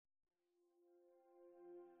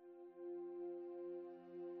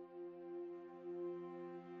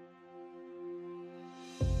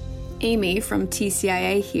Amy from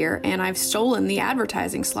TCIA here, and I've stolen the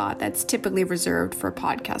advertising slot that's typically reserved for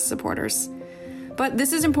podcast supporters. But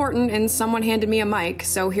this is important, and someone handed me a mic,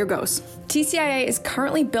 so here goes. TCIA is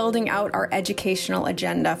currently building out our educational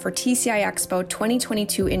agenda for TCI Expo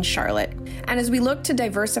 2022 in Charlotte. And as we look to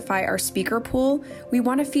diversify our speaker pool, we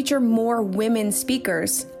want to feature more women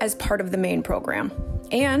speakers as part of the main program.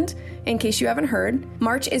 And, in case you haven't heard,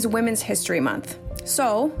 March is Women's History Month.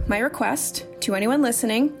 So, my request to anyone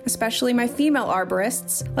listening, especially my female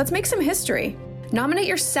arborists, let's make some history. Nominate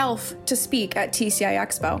yourself to speak at TCI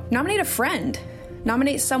Expo. Nominate a friend.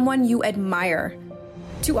 Nominate someone you admire.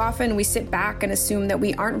 Too often we sit back and assume that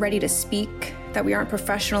we aren't ready to speak, that we aren't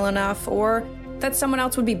professional enough, or that someone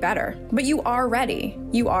else would be better. But you are ready.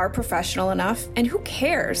 You are professional enough, and who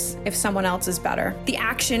cares if someone else is better? The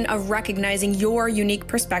action of recognizing your unique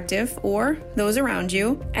perspective, or those around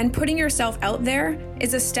you, and putting yourself out there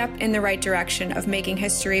is a step in the right direction of making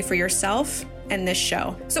history for yourself and this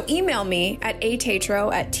show. So email me at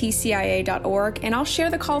atatro@tcia.org, and I'll share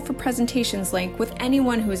the call for presentations link with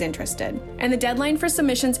anyone who's interested. And the deadline for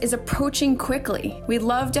submissions is approaching quickly. We'd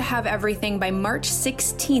love to have everything by March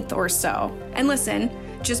 16th or so. And listen,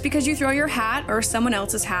 just because you throw your hat or someone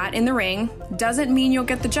else's hat in the ring doesn't mean you'll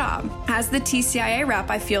get the job. As the TCIA rep,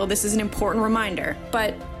 I feel this is an important reminder.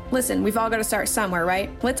 But listen, we've all got to start somewhere, right?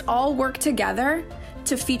 Let's all work together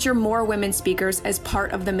to feature more women speakers as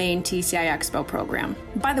part of the main TCI Expo program.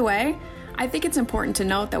 By the way, I think it's important to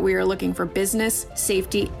note that we are looking for business,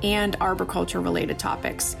 safety, and arboriculture related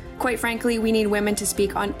topics. Quite frankly, we need women to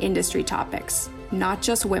speak on industry topics, not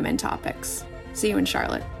just women topics. See you in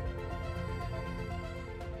Charlotte.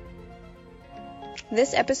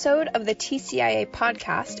 This episode of the TCIA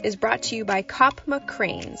podcast is brought to you by Kopma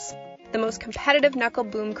Cranes, the most competitive knuckle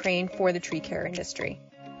boom crane for the tree care industry.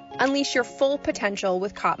 Unleash your full potential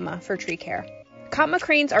with Kopma for tree care. Kopma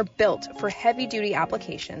cranes are built for heavy-duty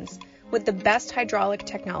applications with the best hydraulic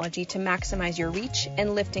technology to maximize your reach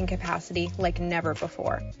and lifting capacity like never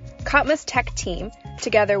before. Kopma's tech team,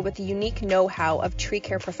 together with the unique know-how of tree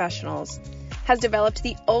care professionals, has developed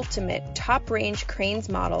the ultimate top-range cranes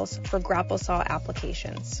models for grapple saw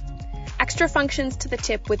applications. Extra functions to the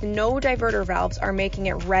tip with no diverter valves are making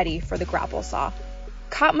it ready for the grapple saw.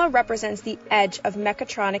 Kopma represents the edge of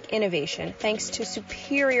mechatronic innovation thanks to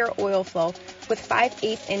superior oil flow with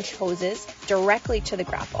 5/8-inch hoses directly to the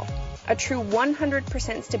grapple. A true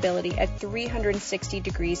 100% stability at 360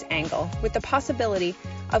 degrees angle with the possibility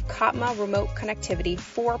of Kopma Remote Connectivity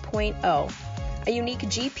 4.0, a unique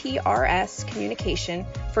GPRS communication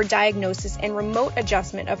for diagnosis and remote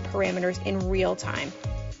adjustment of parameters in real time.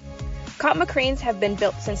 Kopma cranes have been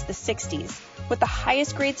built since the 60s, with the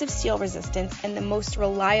highest grades of steel resistance and the most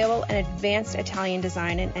reliable and advanced Italian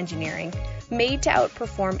design and engineering, made to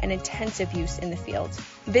outperform an intensive use in the field.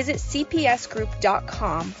 Visit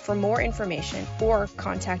cpsgroup.com for more information or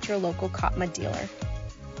contact your local Kopma dealer.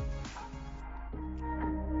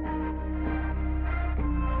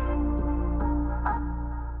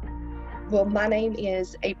 Well, my name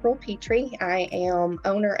is April Petrie. I am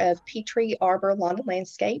owner of Petrie Arbor Lawn and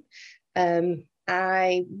Landscape.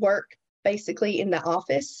 I work basically in the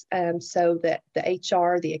office, so that the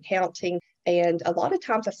HR, the accounting, and a lot of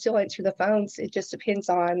times I still answer the phones. It just depends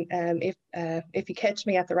on if you catch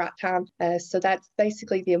me at the right time. So that's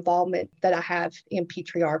basically the involvement that I have in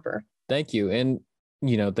Petrie Arbor. Thank you. And,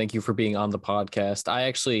 thank you for being on the podcast. I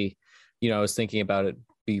actually, I was thinking about it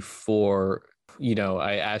before,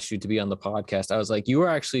 I asked you to be on the podcast. I was like, you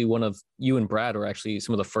and Brad were actually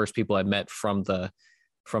some of the first people I met from the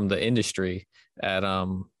industry at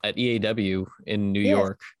EAW in New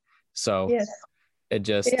York. So it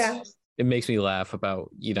just, it makes me laugh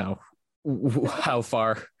about, how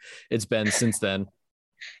far it's been since then.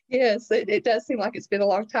 Yes, it does seem like it's been a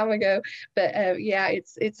long time ago, but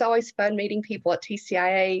it's always fun meeting people at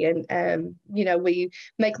TCIA, and we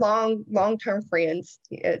make long-term friends.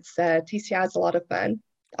 It's TCIA is a lot of fun,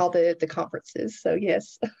 all the conferences. So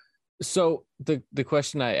yes. So the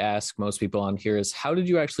question I ask most people on here is, how did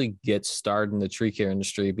you actually get started in the tree care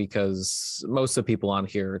industry? Because most of the people on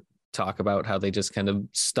here talk about how they just kind of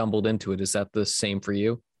stumbled into it. Is that the same for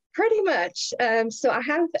you? Pretty much. So I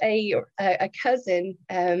have a cousin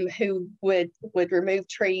who would remove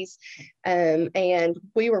trees, and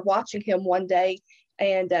we were watching him one day,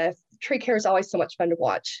 and tree care is always so much fun to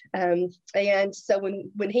watch. And so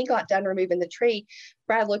when he got done removing the tree,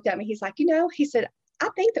 Brad looked at me. He's like, he said, I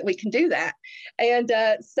think that we can do that. And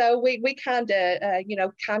so we kind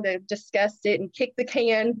of discussed it and kicked the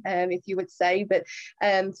can, if you would say. But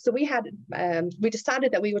so we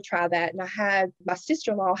decided that we would try that. And my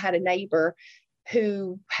sister-in-law had a neighbor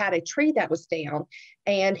who had a tree that was down,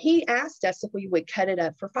 and he asked us if we would cut it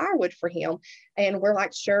up for firewood for him. And we're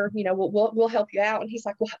like, sure, we'll help you out. And he's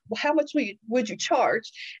like, well, how much would you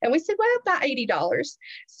charge? And we said, well, about $80.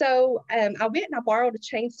 So I went and I borrowed a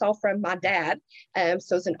chainsaw from my dad.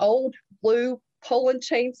 So it's an old blue Poland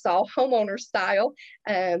chainsaw, homeowner style,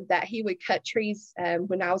 that he would cut trees.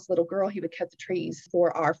 When I was a little girl, he would cut the trees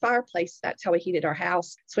for our fireplace. That's how we heated our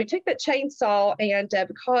house. So we took that chainsaw, and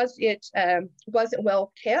because it wasn't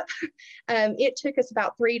well kept, it took us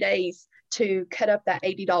about 3 days to cut up that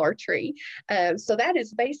 $80 tree. So that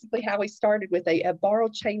is basically how we started, with a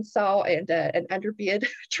borrowed chainsaw and an underbid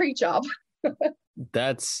tree job.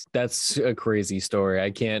 That's a crazy story. I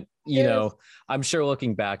can't, I'm sure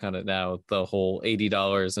looking back on it now, the whole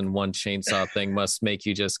 $80 and one chainsaw thing must make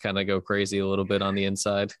you just kind of go crazy a little bit on the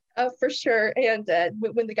inside. For sure. And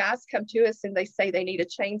when the guys come to us and they say they need a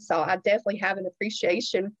chainsaw, I definitely have an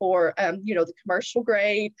appreciation for, the commercial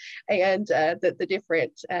grade and the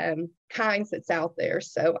different kinds that's out there.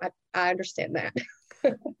 So I understand that.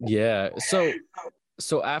 Yeah.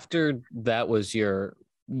 So after that was your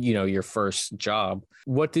first job,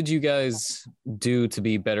 what did you guys do to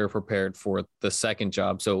be better prepared for the second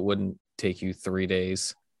job so it wouldn't take you 3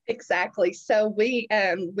 days? Exactly. So we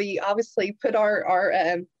obviously put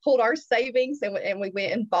pulled our savings, and we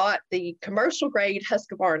went and bought the commercial grade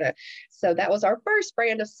Husqvarna. So that was our first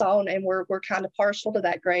brand of saw, and we're kind of partial to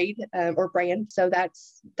that grade or brand. So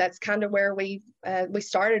that's kind of where we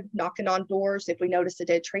started knocking on doors. If we noticed a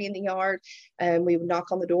dead tree in the yard, we would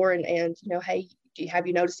knock on the door and hey, have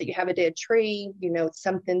you noticed that you have a dead tree? It's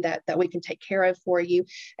something that we can take care of for you.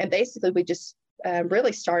 And basically we just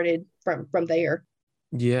really started from there.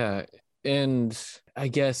 Yeah. And I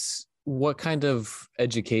guess, what kind of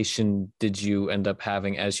education did you end up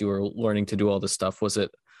having as you were learning to do all this stuff? Was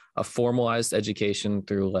it a formalized education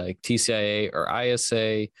through like TCIA or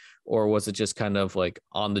ISA, or was it just kind of like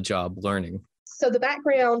on the job learning? So the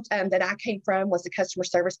background that I came from was a customer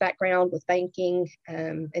service background with banking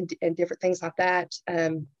and different things like that.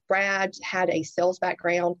 Brad had a sales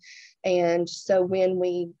background. And so when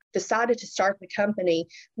we decided to start the company,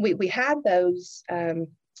 we had those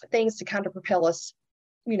things to kind of propel us,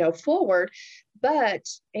 forward. But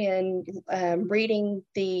in reading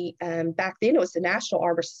the, back then it was the National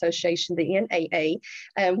Arborist Association, the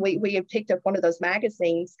NAA, we had picked up one of those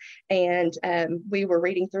magazines, and we were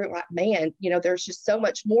reading through it like, man, there's just so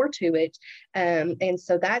much more to it. And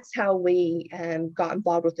so that's how we got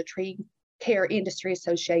involved with the Tree Care Industry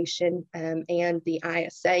Association and the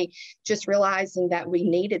ISA, just realizing that we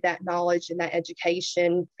needed that knowledge and that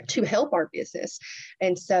education to help our business.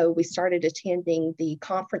 And so we started attending the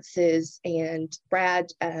conferences, and Brad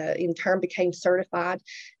in turn became certified.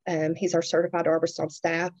 He's our certified arborist on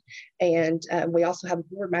staff. And we also have a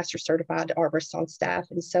board master certified arborist on staff.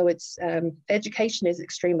 And so it's education is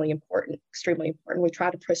extremely important. We try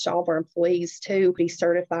to push all of our employees to be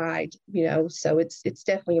certified, so it's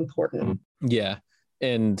definitely important. Yeah.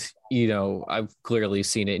 And, I've clearly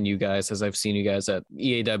seen it in you guys, as I've seen you guys at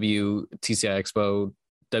EAW, TCI Expo,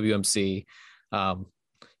 WMC.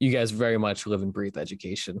 You guys very much live and breathe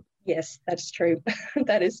education. Yes, that's true.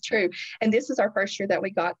 That is true. And this is our first year that we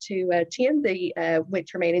got to attend the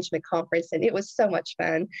Winter Management Conference, and it was so much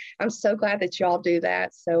fun. I'm so glad that you all do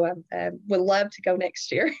that. So I would love to go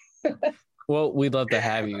next year. Well, we'd love to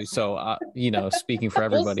have you. So, speaking for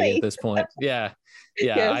everybody at this point. Yeah.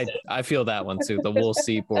 Yes. I feel that one too, the we'll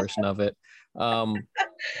see portion of it.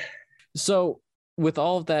 So with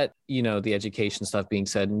all of that, the education stuff being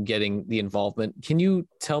said and getting the involvement, can you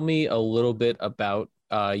tell me a little bit about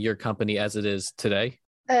your company as it is today?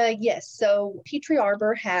 Yes. So Petrie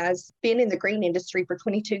Arbor has been in the green industry for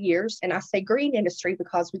 22 years. And I say green industry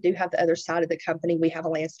because we do have the other side of the company. We have a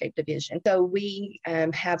landscape division. So we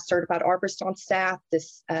have certified arborists on staff,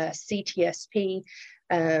 this CTSP.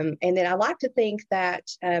 And then I like to think that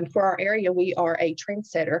for our area, we are a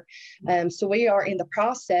trendsetter. So we are in the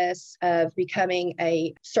process of becoming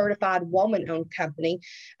a certified woman-owned company.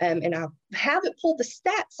 And I haven't pulled the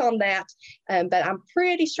stats on that, but I'm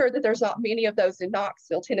pretty sure that there's not many of those in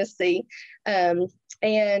Knoxville, Tennessee. And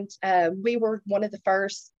we were one of the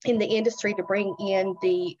first in the industry to bring in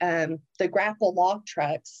the grapple log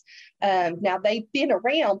trucks. Now they've been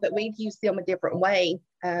around, but we've used them a different way.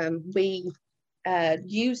 We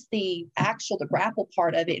use the grapple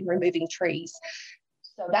part of it in removing trees.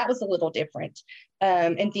 So that was a little different.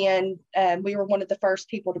 And then we were one of the first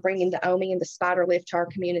people to bring in the OMI and the spider lift to our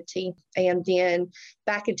community. And then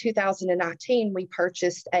back in 2019, we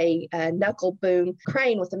purchased a knuckle boom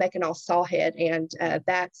crane with a Mekanol saw head, and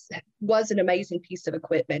that was an amazing piece of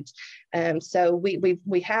equipment. So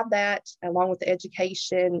we have that along with the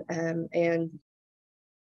education and.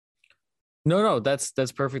 No,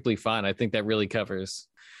 that's perfectly fine. I think that really covers.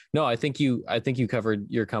 No, I think you covered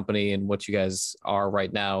your company and what you guys are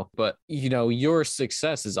right now. But your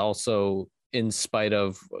success is also in spite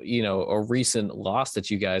of a recent loss that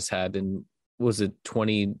you guys had in, was it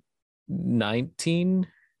 2019?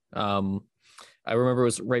 I remember it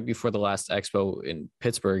was right before the last expo in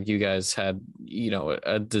Pittsburgh. You guys had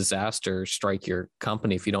a disaster strike your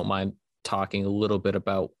company. If you don't mind talking a little bit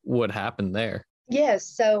about what happened there.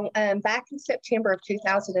 Yes. So back in September of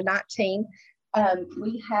 2019,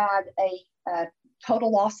 we had a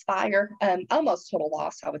total loss fire, almost total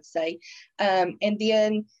loss, I would say. And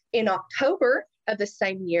then in October of the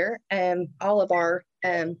same year, all of our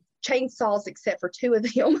chainsaws, except for two of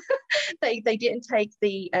them, they didn't take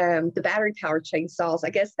the battery powered chainsaws. I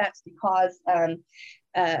guess that's because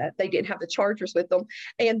they didn't have the chargers with them.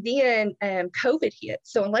 And then COVID hit.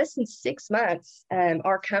 So in less than 6 months,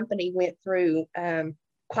 our company went through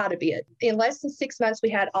quite a bit. In less than 6 months, we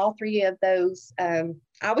had all three of those, I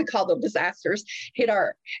would call them disasters, hit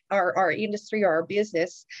our industry or our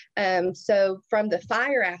business. So from the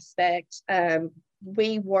fire aspect,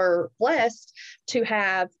 we were blessed to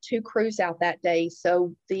have 2 crews out that day.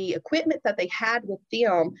 So the equipment that they had with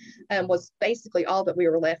them was basically all that we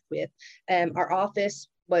were left with. Our office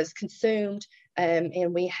was consumed,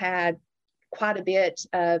 and we had quite a bit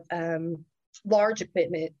of large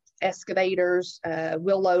equipment, excavators,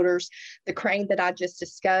 wheel loaders, the crane that I just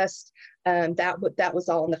discussed, that was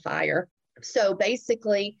all in the fire. So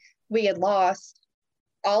basically, we had lost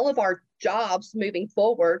all of our jobs moving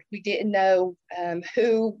forward. We didn't know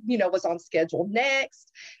who was on schedule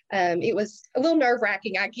next. It was a little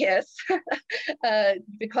nerve-wracking, I guess,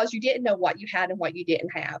 because you didn't know what you had and what you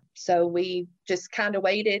didn't have. So we just kind of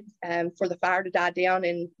waited for the fire to die down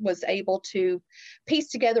and was able to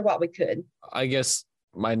piece together what we could. I guess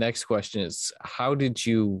my next question is, how did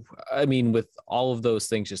you, I mean, with all of those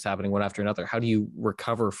things just happening one after another, how do you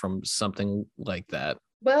recover from something like that?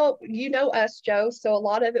 Well, you know us, Joe. So a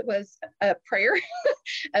lot of it was prayer.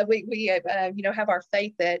 We have our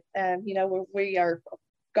faith that, we are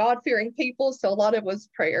God-fearing people. So a lot of it was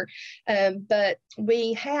prayer. But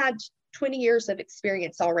we had 20 years of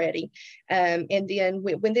experience already. And then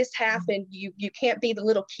when this happened, you can't be the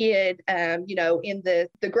little kid, in the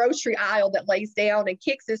grocery aisle that lays down and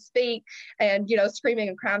kicks his feet and, screaming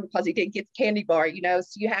and crying because he didn't get the candy bar,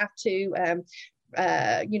 so you have to,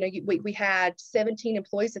 we had 17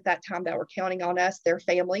 employees at that time that were counting on us, their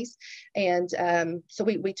families. And so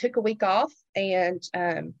we took a week off and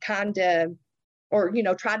tried to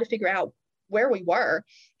figure out where we were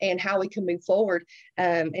and how we could move forward.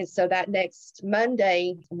 And so that next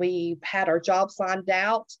Monday, we had our jobs lined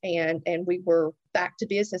out and we were back to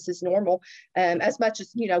business as normal, as much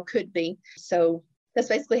as, could be. So that's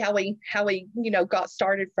basically how we got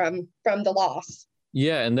started from the loss.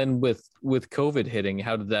 Yeah. And then with COVID hitting,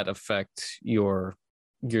 how did that affect your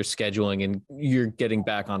scheduling and you're getting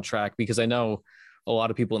back on track? Because I know a lot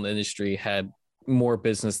of people in the industry had more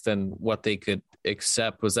business than what they could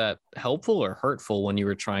accept. Was that helpful or hurtful when you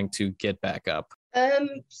were trying to get back up?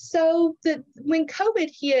 So when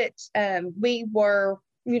COVID hit, we were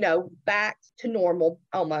back to normal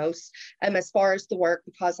almost, as far as the work,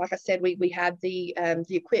 because like I said, we had the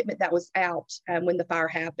equipment that was out when the fire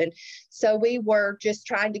happened. So we were just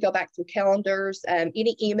trying to go back through calendars,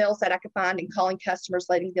 any emails that I could find and calling customers,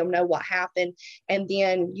 letting them know what happened. And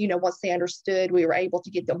then, once they understood, we were able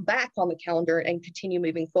to get them back on the calendar and continue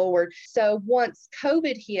moving forward. So once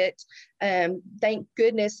COVID hit, thank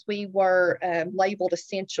goodness we were labeled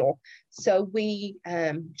essential. So we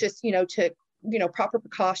just, took proper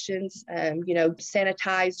precautions,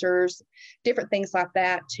 sanitizers, different things like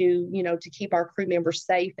that to keep our crew members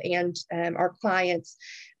safe and our clients.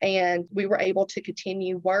 And we were able to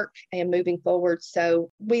continue work and moving forward.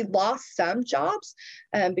 So we lost some jobs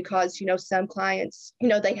because, some clients,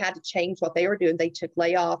 they had to change what they were doing. They took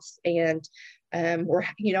layoffs and or,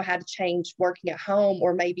 had to change working at home,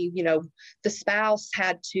 or maybe, the spouse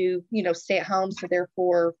had to, stay at home. So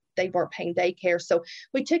therefore they weren't paying daycare. So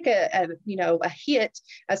we took a hit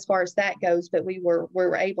as far as that goes, but we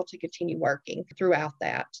were able to continue working throughout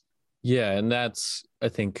that. Yeah. And that's, I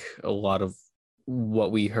think, a lot of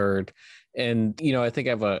what we heard. And, I think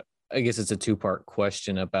I guess it's a 2-part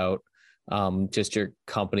question about just your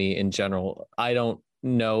company in general. I don't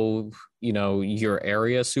know, your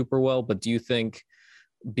area super well, but do you think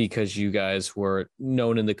because you guys were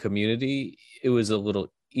known in the community, it was a little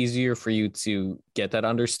easier for you to get that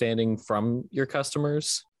understanding from your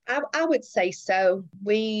customers? I would say so.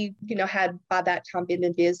 We, had by that time been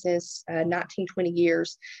in business 19, 20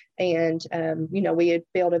 years. And, we had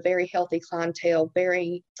built a very healthy clientele,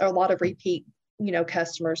 a lot of repeat,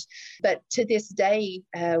 customers. But to this day,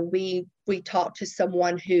 we talked to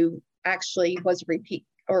someone who actually was a repeat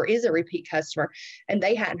or is a repeat customer, and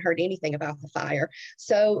they hadn't heard anything about the fire.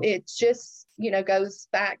 So it just, goes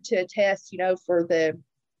back to a test, for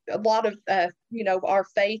a lot of, our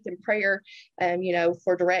faith and prayer,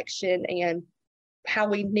 for direction and how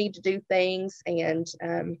we need to do things and,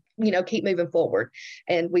 keep moving forward.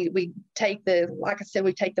 And we take like I said,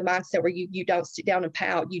 we take the mindset where you don't sit down and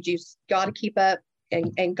pout. You just got to keep up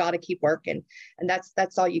and got to keep working. And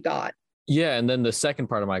that's all you got. Yeah. And then the second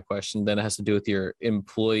part of my question then has to do with your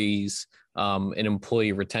employees and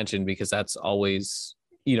employee retention, because that's always,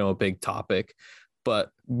 a big topic.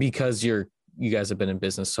 But because you guys have been in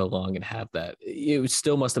business so long and have that, it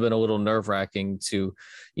still must have been a little nerve-wracking to,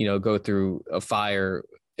 go through a fire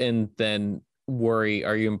and then worry,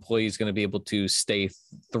 are your employees going to be able to stay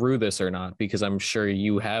through this or not? Because I'm sure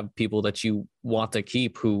you have people that you want to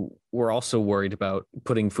keep who were also worried about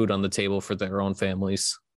putting food on the table for their own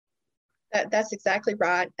families. That's exactly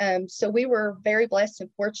right. So we were very blessed and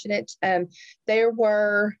fortunate. There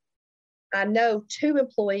were, I know, 2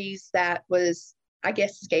 employees that was, I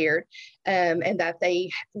guess, scared and that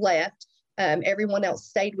they left. Everyone else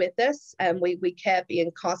stayed with us. We kept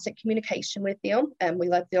in constant communication with them. We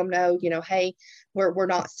let them know, hey, we're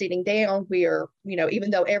not sitting down. We are, even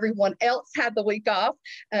though everyone else had the week off,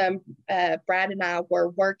 Brad and I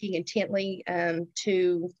were working intently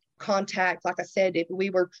to contact, like I said, if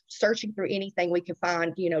we were searching through anything we could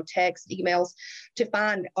find, text, emails, to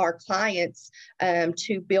find our clients,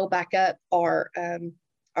 to build back up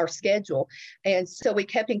our schedule. And so we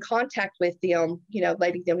kept in contact with them,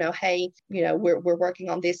 letting them know, hey, we're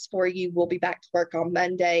working on this for you. We'll be back to work on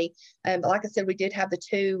Monday. But like I said, we did have the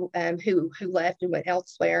 2 who left and went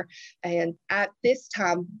elsewhere. And at this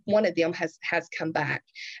time, one of them has come back.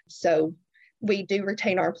 So we do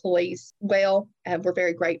retain our employees well, and we're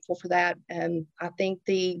very grateful for that. I think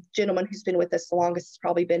the gentleman who's been with us the longest has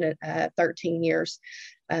probably been 13 years.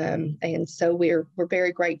 And so we're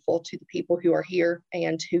very grateful to the people who are here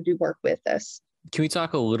and who do work with us. Can we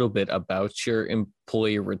talk a little bit about your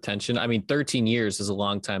employee retention? I mean, 13 years is a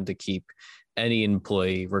long time to keep any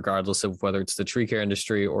employee, regardless of whether it's the tree care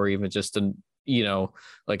industry or even just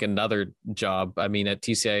like another job. I mean, at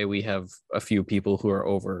TCIA, we have a few people who are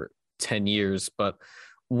over 10 years, but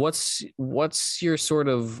what's your sort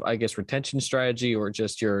of, I guess, retention strategy or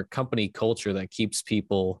just your company culture that keeps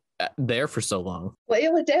people there for so long? Well,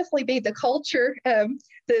 it would definitely be the culture.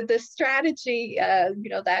 The strategy,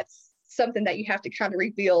 that's something that you have to kind of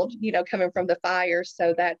rebuild, coming from the fire.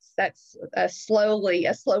 So that's a slow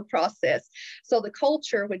process. So the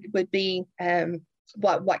culture would be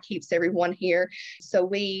what keeps everyone here. So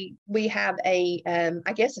we have I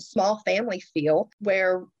guess a small family feel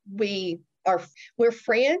where we're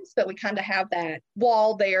friends, but we kind of have that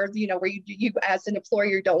wall there, where you as an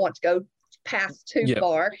employer don't want to go past too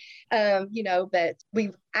far, but we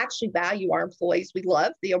actually value our employees. We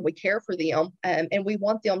love them, we care for them, and we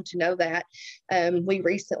want them to know that. We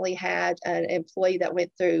recently had an employee that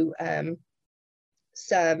went through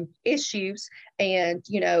some issues, and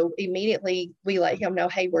immediately we let him know,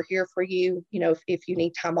 hey, we're here for you. If you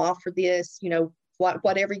need time off for this,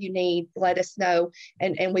 whatever you need, let us know,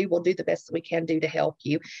 and we will do the best that we can do to help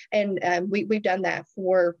you. And we've done that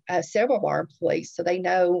for several of our employees, so they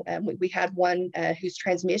know. We had one whose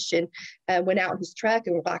transmission went out in his truck,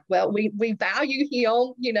 and we're like, well, we value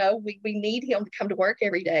him. We need him to come to work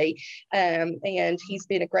every day, and he's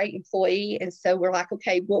been a great employee. And so we're like,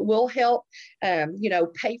 okay, we'll help,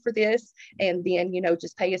 pay for this, and then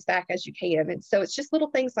just pay us back as you can. And so it's just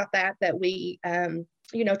little things like that we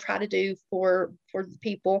try to do for the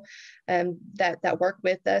people that work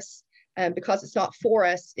with us, because it's not for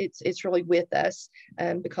us, it's really with us,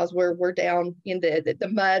 because we're down in the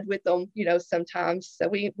mud with them, sometimes. So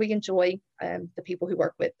we enjoy the people who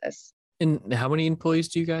work with us. And how many employees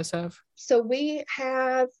do you guys have? So we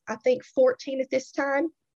have, I think, 14 at this time.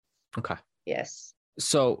 Okay. Yes.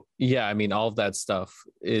 So yeah, I mean, all of that stuff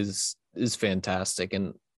is fantastic.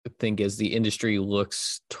 And I think as the industry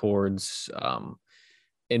looks towards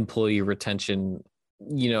employee retention,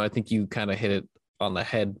 I think you kind of hit it on the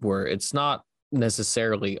head, where it's not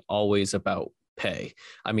necessarily always about pay.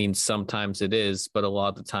 I mean, sometimes it is, but a lot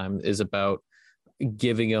of the time is about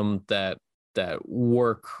giving them that that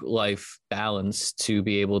work life balance to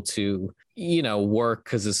be able to, you know, work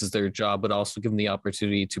because this is their job, but also give them the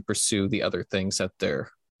opportunity to pursue the other things that they're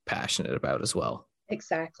passionate about as well.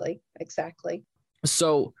 Exactly.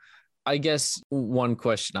 So I guess one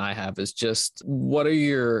question I have is just what are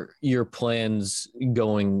your plans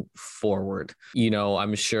going forward? You know,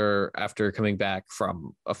 I'm sure after coming back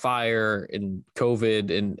from a fire and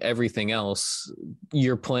COVID and everything else,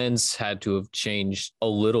 your plans had to have changed a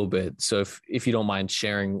little bit. So if you don't mind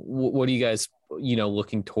sharing, what are you guys, you know,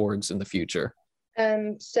 looking towards in the future?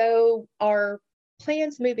 So our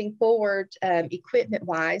plans moving forward, equipment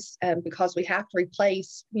wise, because we have to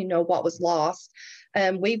replace, you know, what was lost.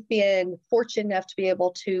 We've been fortunate enough to be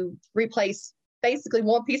able to replace basically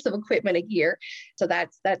one piece of equipment a year. So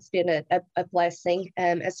that's been a blessing.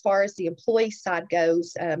 As far as the employee side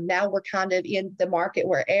goes, now we're kind of in the market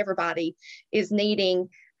where everybody is needing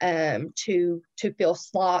to fill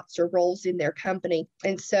slots or roles in their company.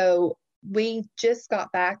 And so we just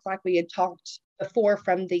got back, like we had talked before,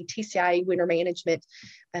 from the TCIA Winter Management.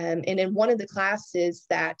 And in one of the classes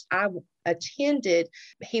that I attended,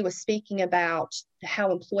 he was speaking about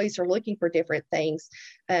how employees are looking for different things.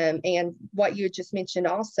 And what you just mentioned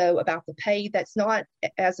also about the pay, that's not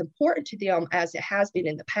as important to them as it has been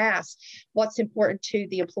in the past. What's important to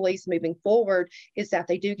the employees moving forward is that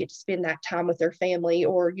they do get to spend that time with their family,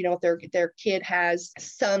 or, you know, if their kid has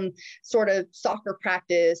some sort of soccer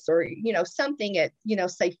practice, or, you know, something at, you know,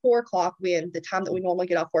 say 4:00 when the time that we normally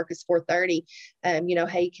get off work is 4:30. You know,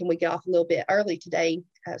 hey, can we get off a little bit early today?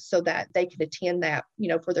 So that they can attend that, you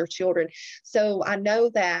know, for their children. So I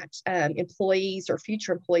know that employees or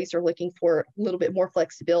future employees are looking for a little bit more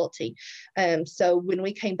flexibility. So when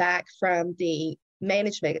we came back from the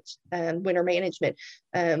winter management,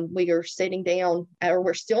 we are sitting down, or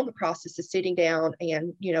we're still in the process of sitting down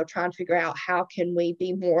and, you know, trying to figure out how can we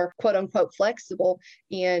be more quote unquote flexible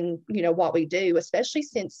in, you know, what we do, especially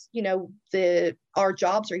since, you know, our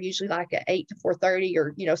jobs are usually like at 8 to 4:30,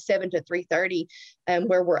 or, you know, 7 to 3:30,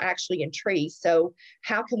 where we're actually in trees. So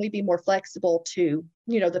how can we be more flexible to,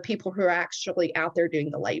 you know, the people who are actually out there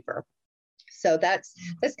doing the labor? So that's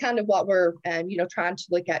kind of what we're, you know, trying to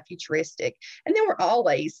look at futuristic. And then we're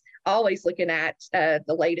always looking at the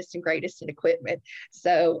latest and greatest in equipment.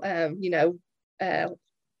 So, you know,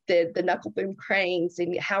 the knuckle boom cranes,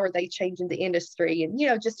 and how are they changing the industry, and, you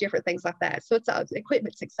know, just different things like that. So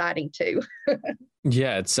equipment's exciting too.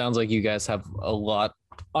 Yeah, it sounds like you guys have a lot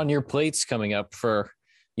on your plates coming up for,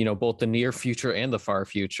 you know, both the near future and the far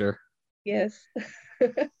future. Yes.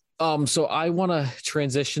 So I want to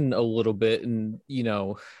transition a little bit and, you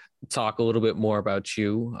know, talk a little bit more about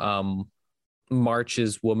you. March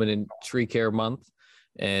is Women in Tree Care Month,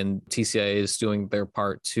 and TCIA is doing their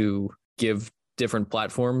part to give different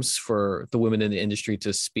platforms for the women in the industry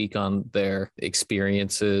to speak on their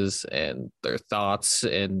experiences and their thoughts,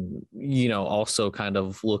 and, you know, also kind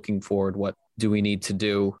of looking forward, what do we need to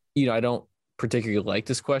do? You know, I don't particularly like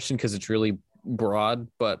this question because it's really broad,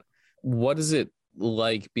 but what is it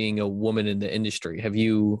like being a woman in the industry? Have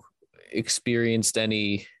you experienced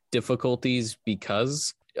any difficulties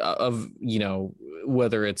because of, you know,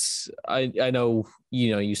 whether it's, I know,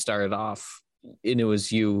 you know, you started off and it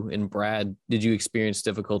was you and Brad. Did you experience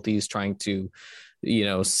difficulties trying to, you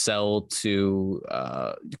know, sell to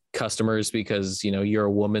customers because, you know, you're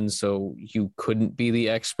a woman, so you couldn't be the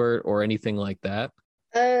expert or anything like that?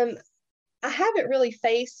 I haven't really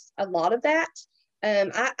faced a lot of that.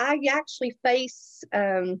 I actually face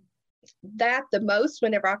that the most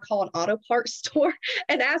whenever I call an auto parts store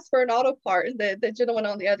and ask for an auto part. The gentleman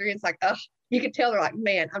on the other end is like, oh, you can tell they're like,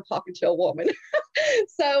 man, I'm talking to a woman.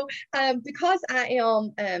 So because I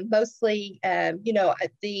am mostly, you know,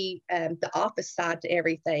 the office side to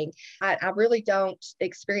everything, I really don't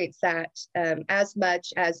experience that as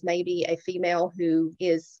much as maybe a female who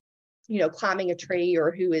is, you know, climbing a tree,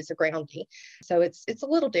 or who is a groundie. So it's a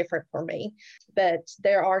little different for me. But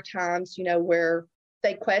there are times, you know, where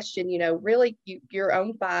they question, you know, really, you're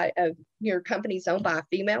owned by your company's owned by a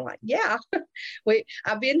female? Like, yeah,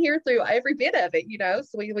 I've been here through every bit of it, you know.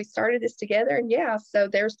 So we started this together, and yeah, so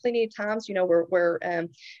there's plenty of times, you know,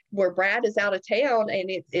 where Brad is out of town and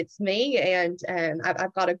it's me, and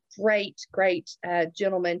I've got a great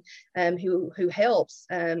gentleman who helps,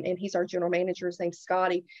 and he's our general manager. His name's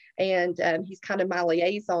Scotty, and he's kind of my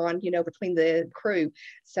liaison, you know, between the crew.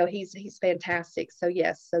 So he's fantastic. So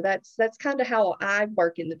yes, so that's kind of how I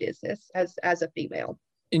work in the business as a female.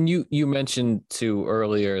 And you mentioned too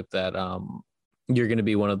earlier that you're going to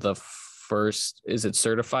be one of the first, is it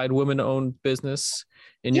certified women-owned business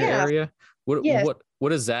in your area? What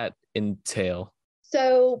does that entail?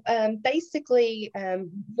 So basically,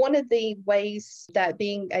 one of the ways that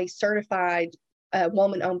being a certified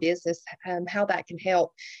woman-owned business, how that can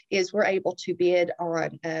help is we're able to bid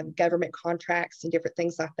on government contracts and different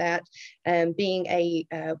things like that. Being a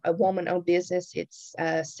woman-owned business, it's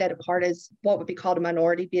set apart as what would be called a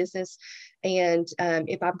minority business. And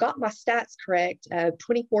if I've got my stats correct,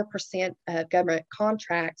 24% of government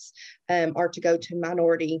contracts are to go to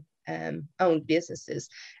minority owned businesses.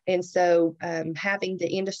 And so having the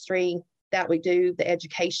industry that we do, the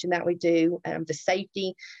education that we do, the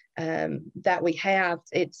safety that we have,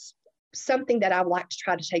 it's something that I would like to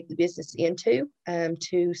try to take the business into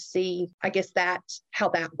to see, I guess, how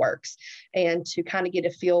that works, and to kind of get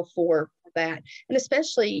a feel for that. And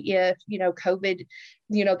especially if, COVID,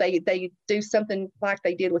 they do something like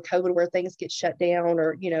they did with COVID where things get shut down,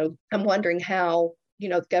 or, I'm wondering how,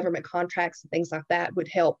 the government contracts and things like that would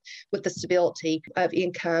help with the stability of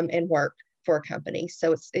income and work for a company.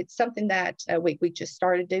 So it's something that we just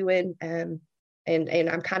started doing, and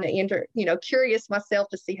I'm kind of curious myself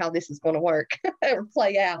to see how this is going to work or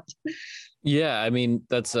play out. Yeah, I mean,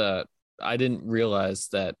 that's I didn't realize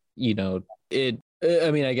that,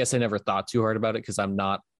 I guess I never thought too hard about it because I'm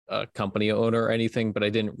not a company owner or anything, but I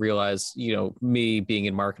didn't realize, me being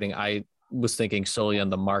in marketing, I was thinking solely on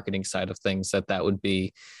the marketing side of things, that would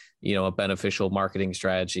be, a beneficial marketing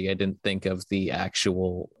strategy. I didn't think of the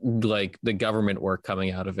actual, like, the government work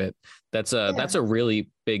coming out of it. That's a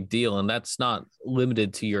really big deal. And that's not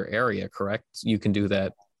limited to your area, correct? You can do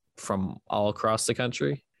that from all across the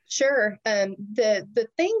country. Sure. The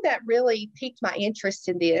thing that really piqued my interest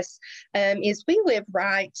in this is we live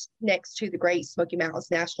right next to the Great Smoky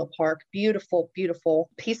Mountains National Park. Beautiful, beautiful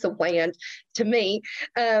piece of land to me.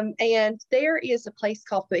 And there is a place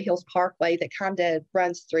called Foothills Parkway that kind of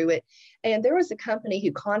runs through it. And there was a company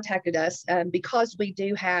who contacted us because we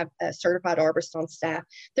do have a certified arborist on staff.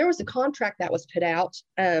 There was a contract that was put out.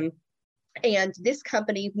 And this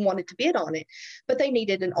company wanted to bid on it, but they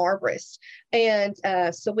needed an arborist. And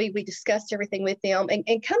so we discussed everything with them,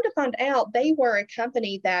 and come to find out, they were a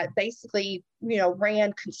company that basically,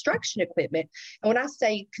 ran construction equipment. And when I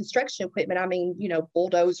say construction equipment, I mean,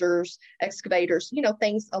 bulldozers, excavators,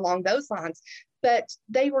 things along those lines. But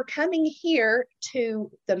they were coming here to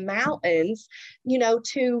the mountains,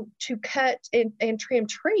 to cut and trim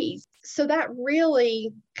trees. So that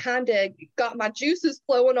really kind of got my juices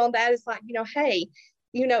flowing on that. It's like, hey,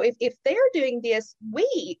 if they're doing this,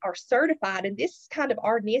 we are certified, and this is kind of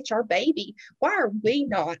our niche, our baby. Why are we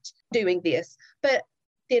not doing this? But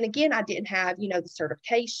then again, I didn't have, the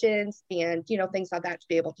certifications and, things like that to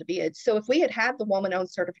be able to bid. So if we had the woman-owned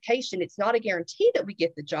certification, it's not a guarantee that we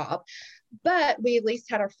get the job, but we at least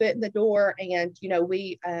had our foot in the door, and,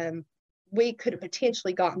 we could have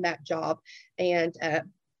potentially gotten that job, and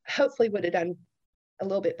hopefully would have done a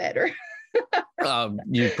little bit better.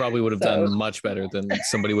 You probably would have done much better than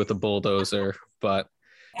somebody with a bulldozer, but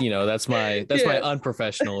that's my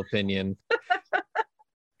unprofessional opinion.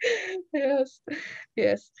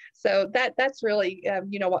 Yes. So that's really,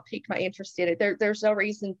 what piqued my interest in it. There's no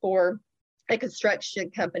reason for a construction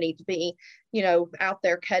company to be, out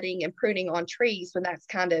there cutting and pruning on trees when that's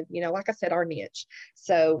kind of, like I said, our niche.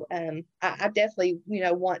 So I definitely,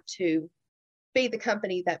 want to be the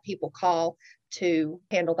company that people call to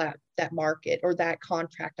handle that market or that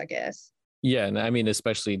contract, I guess. Yeah. And I mean,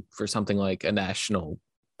 especially for something like a national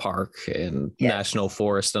park and national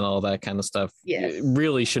forest and all that kind of stuff, it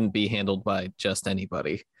really shouldn't be handled by just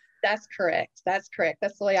anybody. That's correct. That's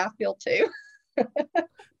the way I feel too.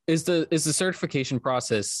 Is the certification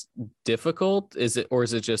process difficult? Is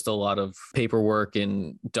it just a lot of paperwork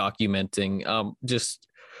and documenting? Just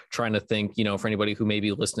trying to think, for anybody who may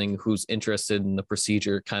be listening who's interested in the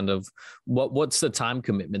procedure, kind of what's the time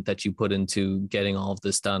commitment that you put into getting all of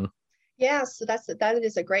this done? Yeah, so that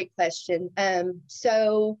is a great question.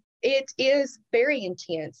 So it is very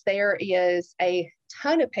intense. There is a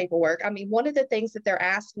ton of paperwork. I mean, one of the things that they're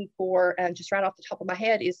asking for, just right off the top of my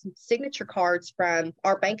head, is some signature cards from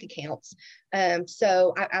our bank accounts.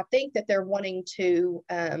 So I think that they're wanting to,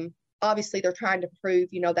 obviously they're trying to prove,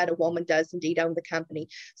 that a woman does indeed own the company.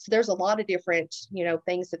 So there's a lot of different,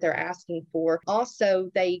 things that they're asking for.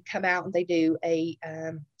 Also, they come out and they do a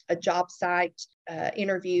job site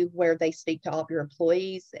interview where they speak to all of your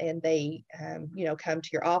employees, and they, come to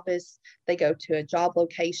your office. They go to a job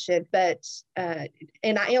location, but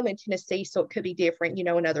and I am in Tennessee, so it could be different,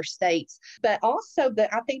 in other states. But also,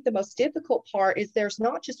 I think the most difficult part is there's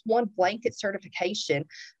not just one blanket certification.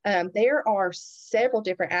 There are several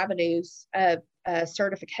different avenues of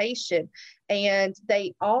certification, and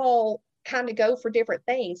they all kind of go for different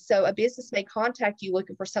things. So a business may contact you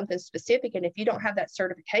looking for something specific. And if you don't have that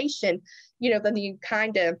certification, then you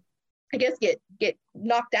kind of, I guess, get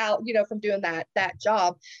knocked out, from doing that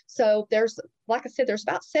job. So there's, like I said, there's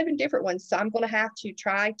about 7 different ones. So I'm going to have to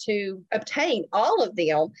try to obtain all of them.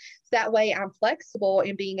 So that way I'm flexible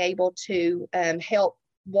in being able to help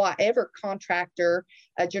whatever contractor,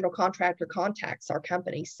 general contractor contacts our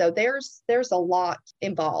company. So there's a lot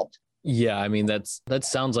involved. Yeah, I mean, that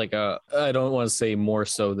sounds like I don't want to say more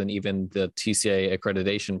so than even the TCIA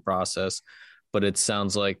accreditation process, but it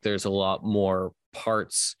sounds like there's a lot more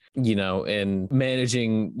parts, in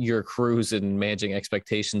managing your crews and managing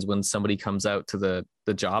expectations when somebody comes out to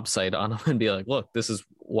the job site on them and be like, look, this is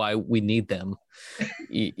why we need them,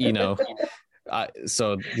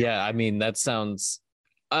 so yeah, I mean, that sounds,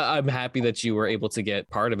 I'm happy that you were able to get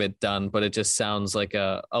part of it done, but it just sounds like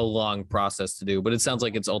a long process to do, but it sounds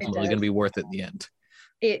like it's ultimately going to be worth it in the end.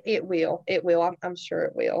 It will. I'm sure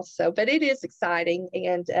it will. So, but it is exciting.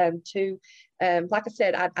 And like I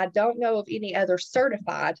said, I don't know of any other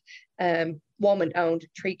certified woman-owned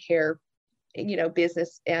tree care,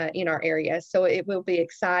 business in our area. So it will be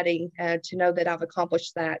exciting to know that I've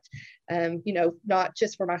accomplished that, not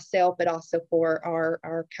just for myself, but also for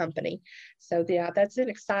our company. So yeah, that's an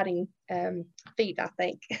exciting feat, I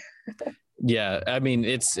think. Yeah, I mean,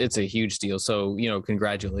 it's a huge deal. So,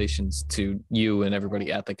 congratulations to you and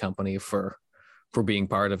everybody at the company for being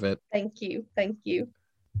part of it. Thank you.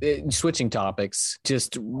 Switching topics,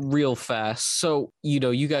 just real fast. So,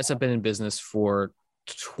 you guys have been in business for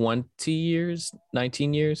 20 years,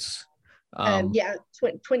 19 years? 22. Yes,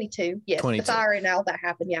 22. The fire and all that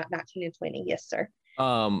happened. Yeah, 19 and 20. Yes, sir.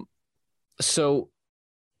 So,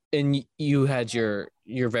 and you had your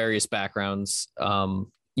various backgrounds.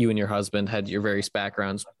 You and your husband had your various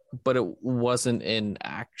backgrounds, but it wasn't in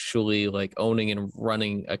actually like owning and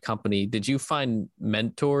running a company. Did you find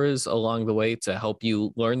mentors along the way to help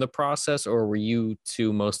you learn the process, or were you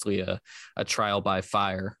two mostly a trial by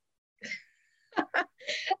fire?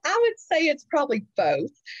 I would say it's probably both.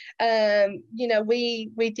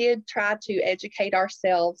 We did try to educate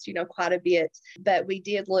ourselves, quite a bit, but we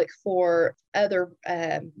did look for other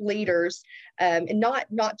leaders, and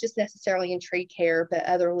not just necessarily in tree care, but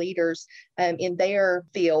other leaders in their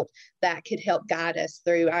field that could help guide us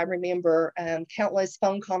through. I remember countless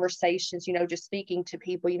phone conversations, just speaking to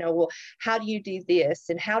people, well, how do you do this?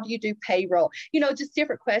 And how do you do payroll? Just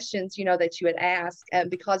different questions, that you would ask,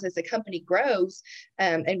 because as a company grows,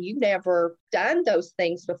 and you've never done those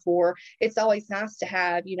things before, it's always nice to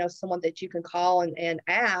have, someone that you can call and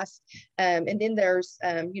ask. And then there's,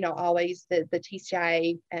 always the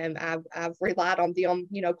TCIA, I've relied on them,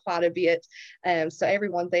 quite a bit. So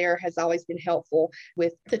everyone there has always been helpful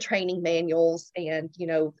with the training manuals, and,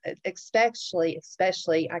 especially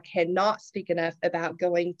I cannot speak enough about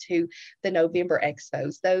going to the November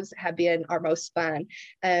expos. Those have been our most fun.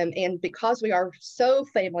 And because we are so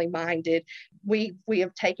family minded, we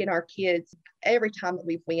have taken our kids every time that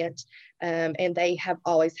we've went, and they have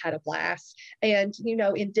always had a blast. And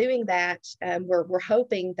in doing that, we're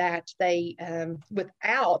hoping that they,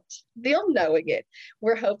 without them knowing it,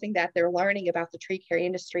 we're hoping that they're learning about the tree care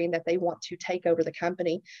industry and that they want to take over the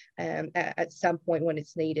company at some point when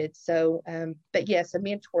it's needed. So, but yes, a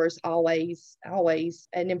mentor is always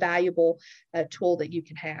an invaluable tool that you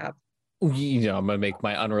can have. I'm going to make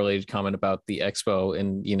my unrelated comment about the expo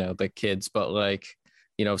and, the kids, but like,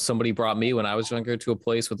 if somebody brought me when I was younger to a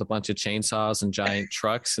place with a bunch of chainsaws and giant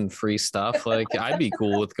trucks and free stuff, like I'd be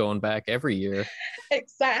cool with going back every year.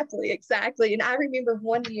 Exactly. And I remember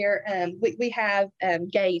one year, we have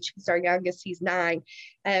Gage, who's our youngest, he's 9.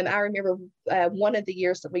 I remember one of the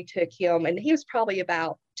years that we took him, and he was probably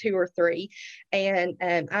about 2 or 3. And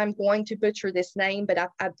I'm going to butcher this name, but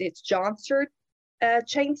it's Johnson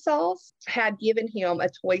chainsaws, had given him a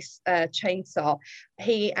toy chainsaw.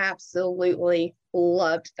 He absolutely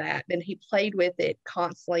loved that, and he played with it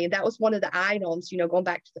constantly. And that was one of the items, going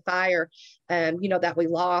back to the fire, that we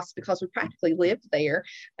lost because we practically lived there.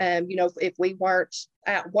 If we weren't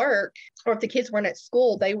at work, or if the kids weren't at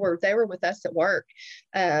school, they were with us at work.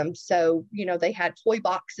 So they had toy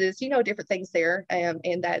boxes, different things there,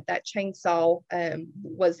 and that chainsaw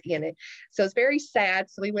was in it. So it's very sad.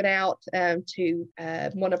 So we went out to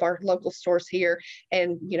one of our local stores here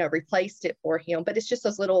and replaced it for him. But it's just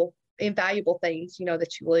those little invaluable things,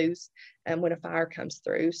 that you lose when a fire comes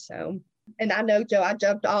through. So, and I know, Joe, I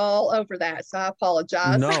jumped all over that, so I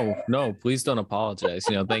apologize. No, please don't apologize.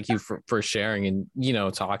 Thank you for sharing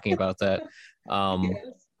and, talking about that.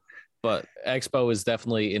 Yes. But Expo is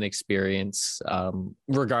definitely an experience,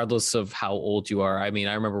 regardless of how old you are. I mean,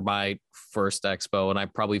 I remember my first Expo, and I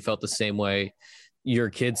probably felt the same way your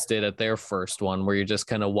kids did at their first one, where you're just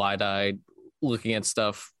kind of wide-eyed looking at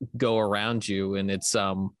stuff go around you. And it's,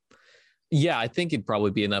 yeah, I think it'd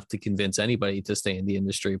probably be enough to convince anybody to stay in the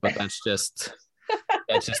industry, but that's just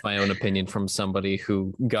my own opinion from somebody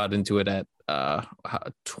who got into it at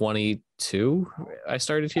 22. I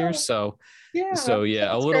started here. So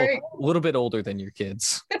yeah, a little bit older than your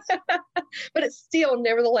kids. But it's still,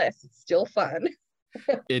 nevertheless, it's still fun.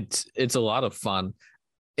 It's a lot of fun.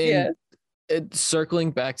 And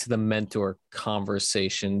circling back to the mentor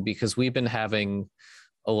conversation, because we've been having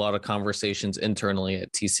a lot of conversations internally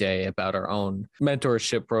at TCIA about our own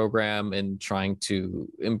mentorship program and trying to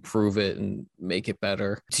improve it and make it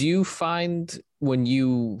better. Do you find when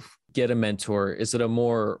you get a mentor, is it a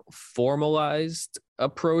more formalized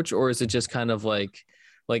approach, or is it just kind of like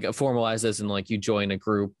a formalized as in like you join a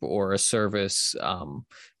group or a service,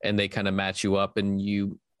 and they kind of match you up and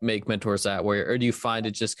you make mentors that way? Or do you find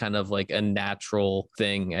it just kind of like a natural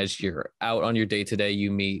thing as you're out on your day-to-day,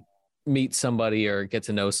 you meet somebody or get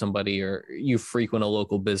to know somebody, or you frequent a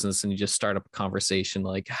local business and you just start up a conversation?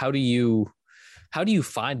 Like, how do you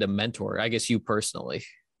find a mentor? I guess you personally.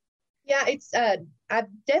 Yeah, it's I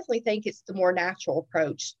definitely think it's the more natural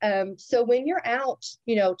approach. So when you're out,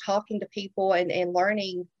 talking to people and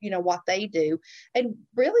learning, what they do, and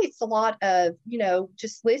really it's a lot of,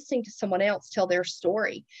 just listening to someone else tell their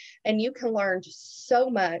story, and you can learn so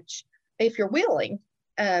much if you're willing,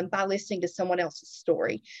 by listening to someone else's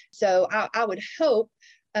story. So I would hope,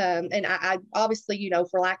 and I obviously,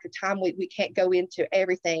 for lack of time, we can't go into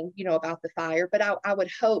everything, about the fire, but I would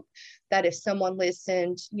hope that if someone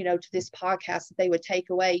listened, to this podcast, that they would take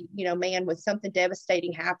away, man, when something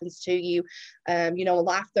devastating happens to you,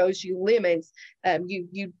 life throws you lemons,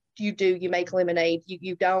 you make lemonade,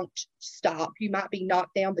 you don't stop. You might be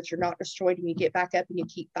knocked down, but you're not destroyed, and you get back up and you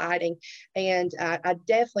keep fighting. And I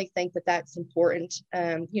definitely think that that's important,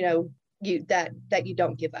 that you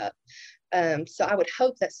don't give up. So I would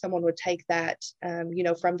hope that someone would take that,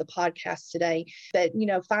 from the podcast today. But,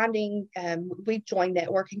 finding, we've joined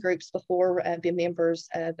networking groups before, been members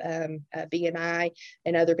of BNI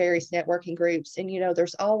and other various networking groups. And,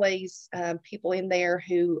 there's always people in there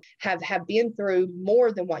who have been through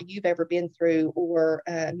more than what you've ever been through, or,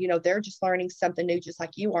 they're just learning something new, just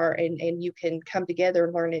like you are. And you can come together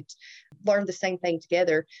and learn the same thing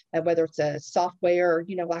together, whether it's a software,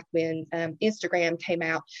 like when Instagram came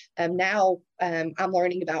out. Now I'm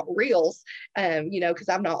learning about Reels, because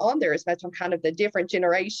I'm not on there as much. I'm kind of the different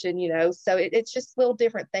generation, so it's just little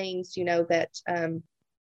different things, that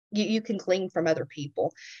you can glean from other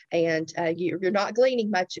people. And you're not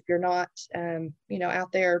gleaning much if you're not,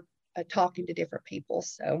 out there talking to different people.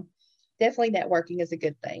 So definitely networking is a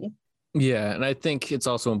good thing. Yeah. And I think it's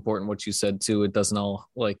also important what you said too. It doesn't all,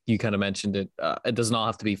 like you kind of mentioned it, it doesn't all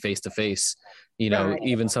have to be face to face. Right.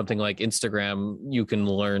 Even something like Instagram, you can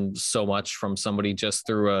learn so much from somebody just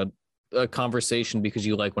through a conversation because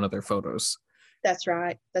you like one of their photos. That's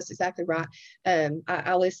right. That's exactly right.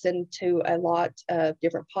 I listen to a lot of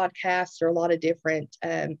different podcasts, or a lot of different,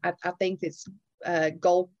 I think it's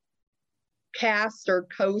Gold Cast or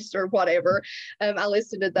Coast or whatever. I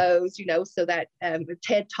listen to those, so that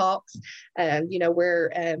TED Talks,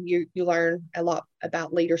 where you learn a lot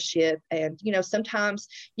about leadership. And, sometimes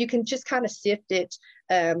you can just kind of sift it,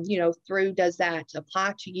 through, does that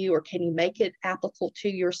apply to you, or can you make it applicable to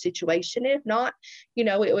your situation? If not,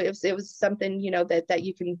 it was something, that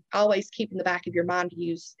you can always keep in the back of your mind to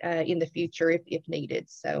use in the future if needed.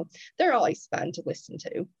 So they're always fun to listen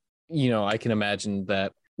to. I can imagine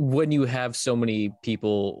that when you have so many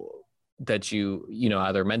people that you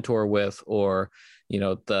either mentor with, or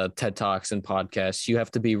the TED Talks and podcasts, you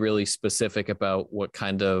have to be really specific about what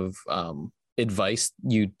kind of advice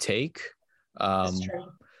you take. That's true.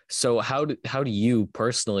 So how do you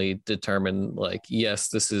personally determine, like, yes,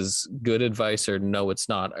 this is good advice, or no, it's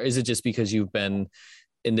not? Or is it just because you've been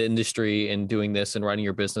in the industry and doing this and running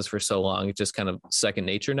your business for so long, it's just kind of second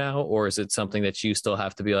nature now? Or is it something that you still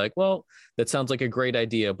have to be like, well, that sounds like a great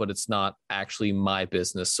idea, but it's not actually my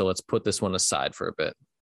business, so let's put this one aside for a bit?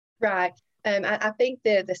 Right. I think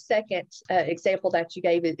the second example that you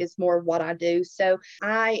gave is more of what I do. So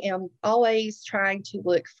I am always trying to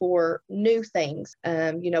look for new things.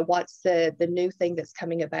 What's the new thing that's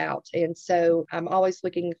coming about? And so I'm always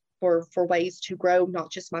looking for ways to grow,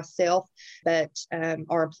 not just myself, but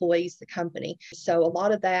our employees, the company. So a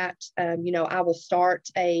lot of that, I will start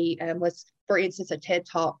for instance, a TED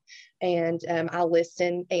Talk, and I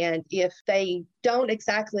listen. And if they don't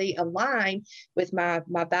exactly align with my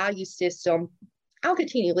value system, I'll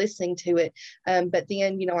continue listening to it. But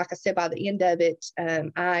then, like I said, by the end of it,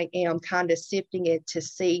 I am kind of sifting it to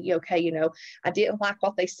see, okay, I didn't like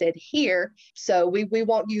what they said here, so we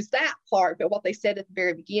won't use that part. But what they said at the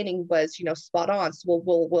very beginning was, spot on. So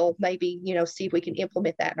we'll maybe, see if we can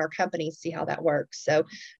implement that in our company and see how that works. So,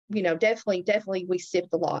 definitely we sift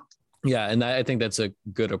a lot. Yeah. And I think that's a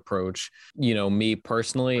good approach. Me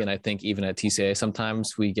personally, and I think even at TCIA,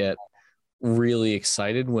 sometimes we get really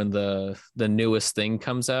excited when the newest thing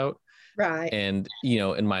comes out. Right. And,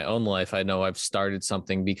 in my own life, I know I've started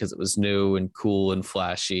something because it was new and cool and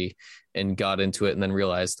flashy and got into it and then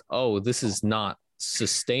realized, oh, this is not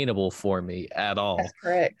sustainable for me at all. That's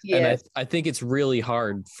correct. Yes. And I think it's really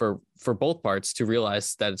hard for both parts to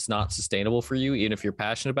realize that it's not sustainable for you, even if you're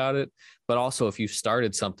passionate about it, but also if you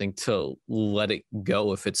started something, to let it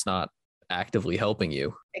go if it's not actively helping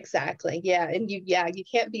you. Exactly. Yeah. And you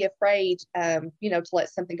can't be afraid, to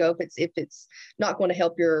let something go if it's not going to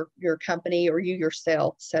help your company or you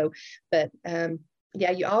yourself. So, but,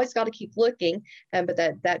 you always got to keep looking, but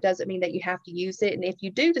that doesn't mean that you have to use it. And if you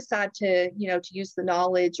do decide to, to use the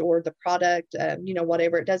knowledge or the product,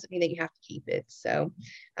 whatever, it doesn't mean that you have to keep it. So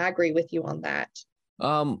I agree with you on that.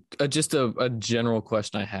 Just a general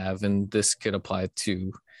question I have, and this could apply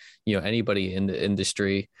to, anybody in the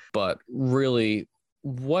industry, but really,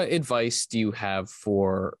 what advice do you have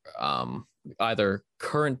for either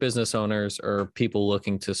current business owners or people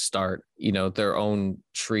looking to start, their own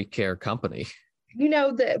tree care company?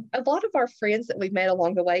 A lot of our friends that we've met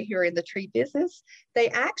along the way here in the tree business, they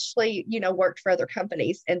actually, worked for other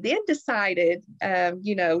companies and then decided,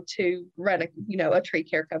 to run a tree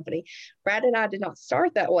care company. Brad and I did not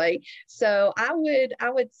start that way. So I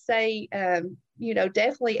would say,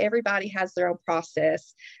 definitely everybody has their own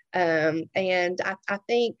process. And I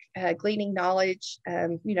think gleaning knowledge,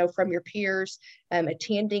 from your peers,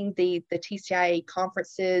 attending the TCIA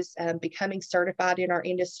conferences, becoming certified in our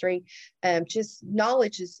industry, just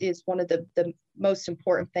knowledge is one of the most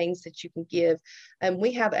important things that you can give.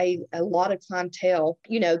 We have a lot of clientele,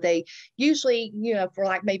 they usually, for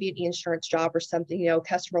like maybe an insurance job or something,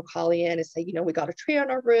 customer will call in and say, we got a tree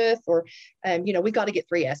on our roof, or, we got to get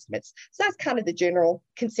 3 estimates. So that's kind of the general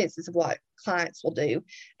consensus of what clients will do.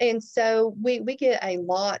 And so we get a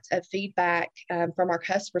lot of feedback from our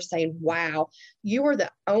customers saying, wow, you were the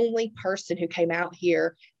only person who came out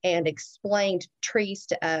here and explained trees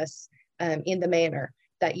to us in the manner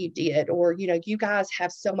that you did, or, you guys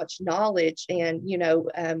have so much knowledge. And,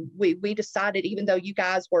 we decided, even though you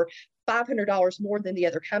guys were $500 more than the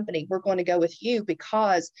other company, we're going to go with you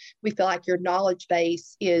because we feel like your knowledge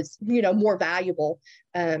base is, more valuable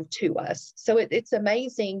to us. So it's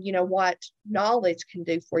amazing, what knowledge can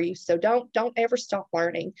do for you. So don't ever stop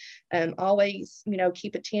learning. Always,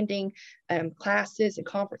 keep attending classes and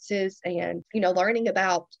conferences and, learning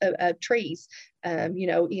about trees,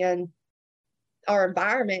 in our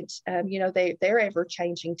environment. They're ever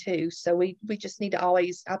changing too. So we just need to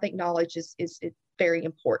always, I think knowledge is very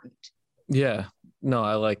important. Yeah, no,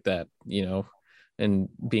 I like that, and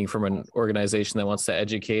being from an organization that wants to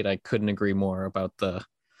educate, I couldn't agree more about the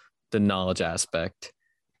knowledge aspect.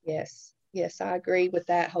 Yes, I agree with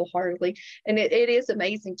that wholeheartedly. And it is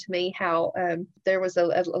amazing to me how there was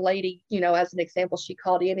a lady, as an example, she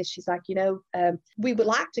called in and she's like, we would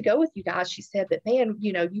like to go with you guys. She said, but man,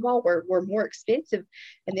 you all were more expensive.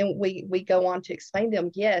 And then we go on to explain to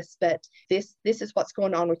them, yes, but this is what's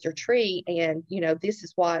going on with your tree. And, this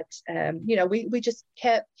is what, we just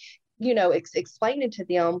kept explaining to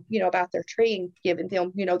them, about their tree and giving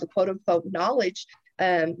them, the quote unquote knowledge,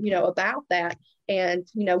 about that. And,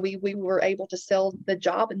 we were able to sell the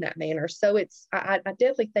job in that manner. So I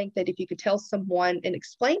definitely think that if you could tell someone and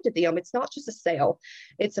explain to them, it's not just a sale,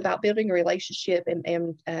 it's about building a relationship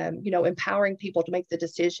and empowering people to make the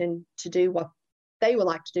decision to do what they would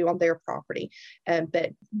like to do on their property.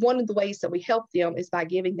 But one of the ways that we help them is by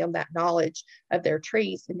giving them that knowledge of their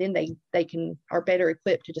trees, and then they are better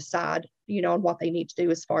equipped to decide, on what they need to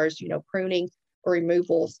do as far as, pruning or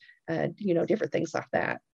removals, different things like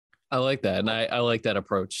that. I like that. And I like that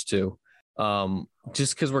approach too.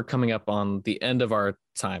 Just because we're coming up on the end of our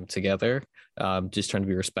time together, just trying to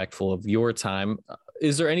be respectful of your time.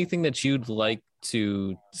 Is there anything that you'd like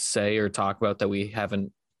to say or talk about that we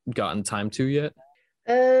haven't gotten time to yet?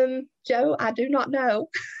 Joe, I do not know.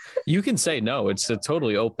 You can say no. It's a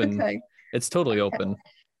totally open. Okay. It's totally open.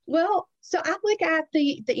 Well, So I look at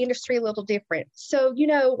the industry a little different. So, you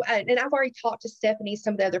know, and I've already talked to Stephanie,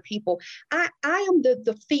 some of the other people. I am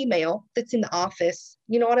the female that's in the office.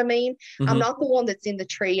 You know what I mean? I'm not the one that's in the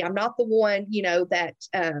tree. I'm not the one, you know, that,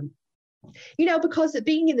 you know, because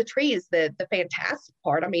being in the tree is the fantastic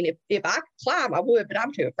part. I mean, if I could climb, I would, but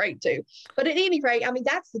I'm too afraid to. But at any rate, I mean,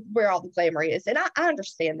 that's where all the glamour is. And I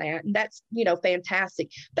understand that. And that's, you know,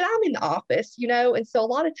 fantastic. But I'm in the office, you know, and so a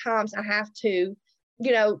lot of times I have to,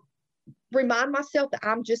 you know, remind myself that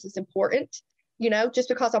I'm just as important. You know, just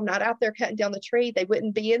because I'm not out there cutting down the tree, they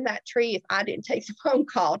wouldn't be in that tree if I didn't take the phone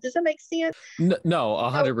call. Does that make sense? No,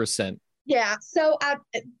 100%. Yeah. So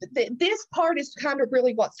this part is kind of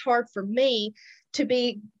really what's hard for me to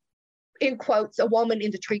be, in quotes, a woman in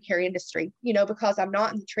the tree care industry, you know, because I'm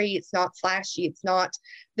not in the tree. It's not flashy. It's not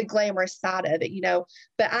the glamorous side of it, you know,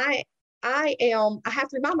 but I have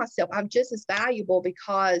to remind myself I'm just as valuable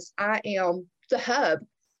because I am the hub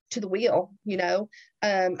to the wheel, you know.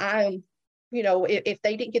 I'm, you know, if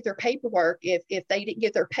they didn't get their paperwork, if they didn't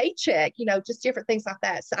get their paycheck, you know, just different things like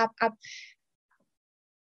that. So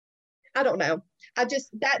I don't know. I just,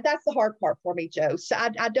 that's the hard part for me, Joe. So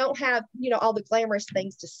I don't have, you know, all the glamorous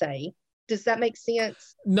things to say. Does that make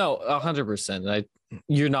sense? No, 100%.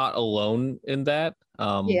 You're not alone in that.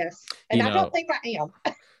 Yes. And I don't think I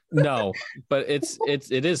am. No, but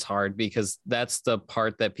it is hard because that's the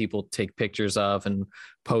part that people take pictures of and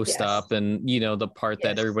post up, and, you know, the part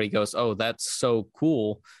that everybody goes, oh, that's so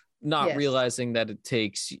cool. Not realizing that it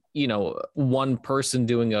takes, you know, one person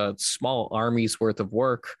doing a small army's worth of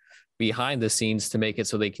work behind the scenes to make it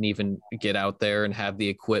so they can even get out there and have the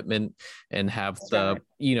equipment and have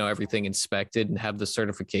you know, everything inspected and have the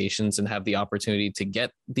certifications and have the opportunity to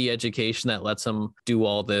get the education that lets them do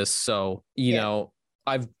all this. So, you know,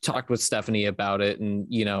 I've talked with Stephanie about it, and,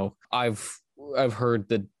 you know, I've heard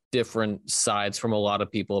the different sides from a lot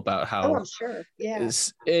of people about how I'm sure. Yeah.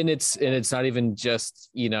 And it's not even just,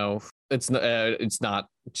 you know, it's not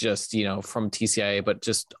just, you know, from TCIA, but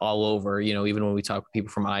just all over, you know, even when we talk to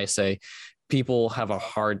people from ISA, people have a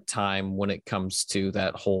hard time when it comes to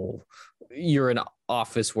that whole, you're an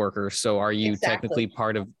office worker, so are you technically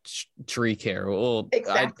part of tree care? Well,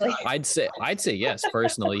 I'd say yes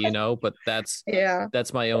personally, you know, but that's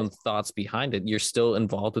my own thoughts behind it. You're still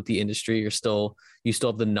involved with the industry. You still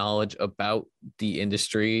have the knowledge about the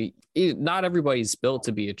industry. Not everybody's built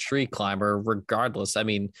to be a tree climber, regardless. I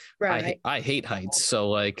mean, I hate heights, so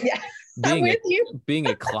like being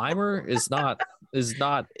a climber is not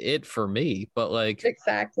it for me. But like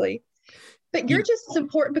exactly. But you're just as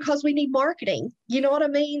important because we need marketing. You know what I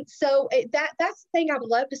mean? So that's the thing I would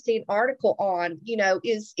love to see an article on, you know,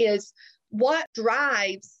 is what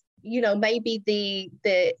drives, you know, maybe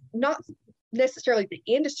the not necessarily the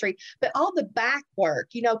industry, but all the back work.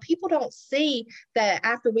 You know, people don't see that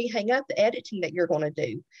after we hang up, the editing that you're going to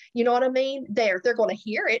do. You know what I mean? They're going to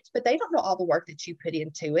hear it, but they don't know all the work that you put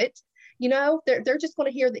into it. You know, they're just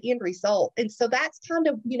going to hear the end result. And so that's kind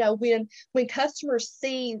of, you know, when customers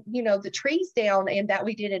see, you know, the trees down and that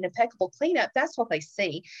we did an impeccable cleanup, that's what they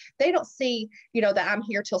see. They don't see, you know, that I'm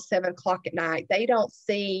here till 7 o'clock at night. They don't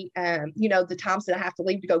see, you know, the times that I have to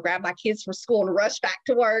leave to go grab my kids from school and rush back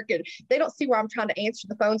to work. And they don't see where I'm trying to answer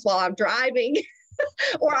the phones while I'm driving.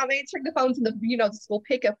 Or I'm answering the phones in the, you know, the school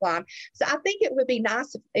pickup line. So I think it would be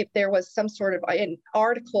nice if there was some sort of an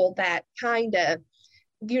article that kind of,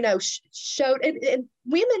 you know, showed, and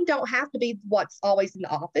women don't have to be what's always in the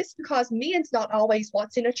office, because men's not always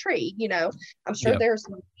what's in a tree. You know, I'm sure there's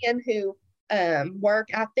men who work.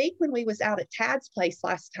 I think when we was out at Tad's place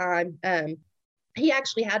last time, he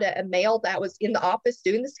actually had a male that was in the office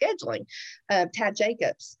doing the scheduling, Tad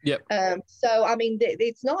Jacobs. Yep. So, I mean,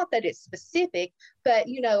 it's not that it's specific, but,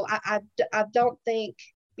 you know, I don't think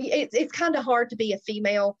it's kind of hard to be a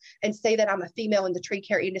female and say that I'm a female in the tree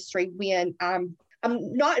care industry when I'm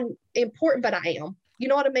not important, but I am. You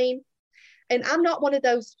know what I mean? And I'm not one of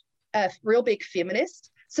those real big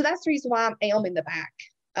feminists. So that's the reason why I am in the back,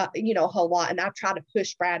 you know, a whole lot. And I try to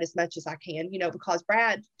push Brad as much as I can, you know, because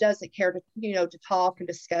Brad doesn't care to, you know, to talk and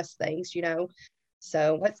discuss things, you know.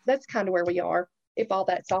 So that's kind of where we are. If all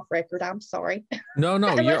that's off record, I'm sorry. No,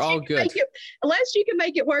 you're all good. Unless you can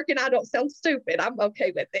make it work and I don't sound stupid, I'm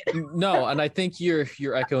okay with it. No, and I think you're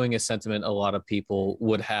echoing a sentiment a lot of people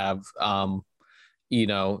would have. You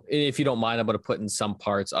know, if you don't mind, I'm going to put in some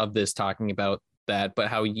parts of this talking about that, but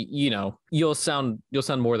how, you know, you'll sound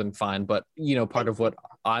more than fine. But, you know, part of what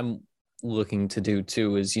I'm looking to do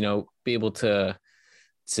too is, you know, be able to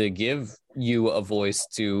give you a voice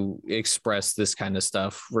to express this kind of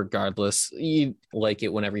stuff, regardless. You like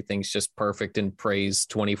it when everything's just perfect and praised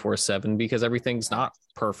 24/7, because everything's not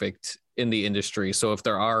perfect in the industry. So if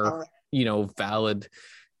there are valid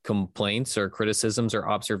complaints or criticisms or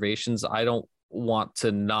observations, I don't want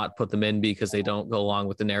to not put them in because they don't go along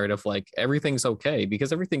with the narrative like everything's okay,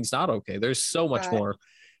 because everything's not okay. There's so much more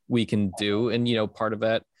we can do. And part of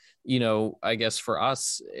that, I guess for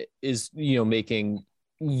us is making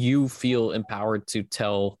you feel empowered to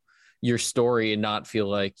tell your story and not feel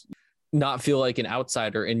like an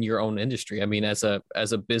outsider in your own industry. I mean, as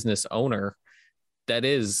a business owner, that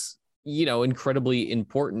is incredibly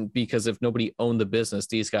important, because if nobody owned the business,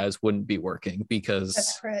 these guys wouldn't be working,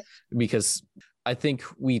 because I think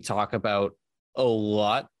we talk about a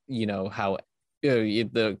lot, how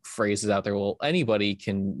the phrase is out there, well, anybody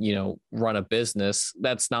can, run a business.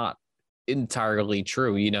 That's not entirely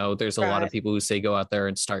true. There's a lot of people who say, go out there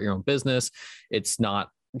and start your own business. It's not,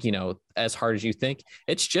 as hard as you think.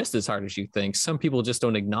 It's just as hard as you think. Some people just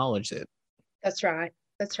don't acknowledge it. That's right.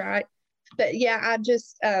 But yeah,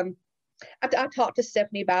 I talked to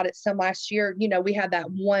Stephanie about it some last year. We had that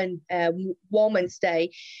one Woman's Day,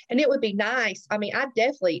 and it would be nice. I mean, I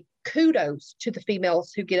definitely kudos to the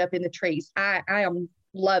females who get up in the trees. I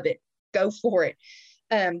love it. Go for it.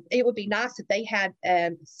 It would be nice if they had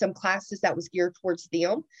some classes that was geared towards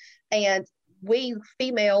them, and we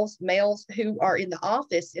males who are in the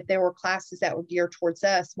office, if there were classes that were geared towards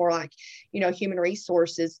us, more like, human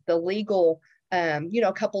resources, the legal,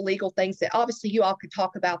 a couple legal things that obviously you all could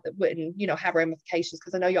talk about that wouldn't, have ramifications,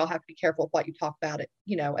 because I know y'all have to be careful of what you talk about at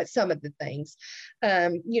some of the things.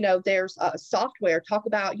 There's software, talk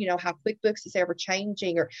about, how QuickBooks is ever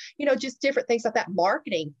changing, or, just different things like that.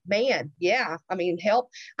 Marketing, man. Yeah. I mean, help.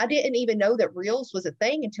 I didn't even know that Reels was a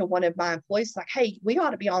thing until one of my employees was like, hey, we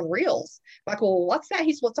ought to be on Reels. I'm like, well, what's that?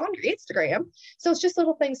 What's on your Instagram? So it's just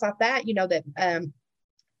little things like that, that,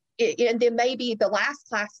 and then maybe the last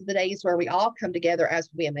class of the day is where we all come together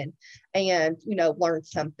as women and, learn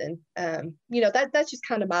something. That's just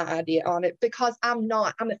kind of my idea on it, because I'm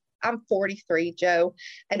 43, Joe,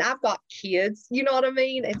 and I've got kids, you know what I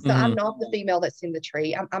mean? And so I'm not the female that's in the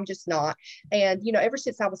tree. I'm just not. And, ever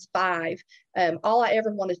since I was 5, all I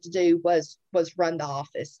ever wanted to do was run the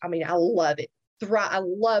office. I mean, I love it. I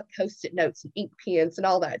love Post-it notes and ink pens and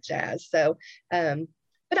all that jazz. So,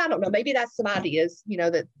 but I don't know, maybe that's some ideas,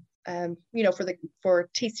 that, for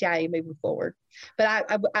TCIA moving forward. But I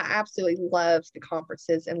absolutely love the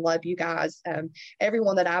conferences and love you guys.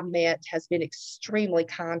 Everyone that I've met has been extremely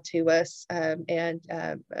kind to us. And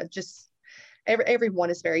just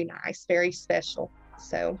everyone is very nice, very special.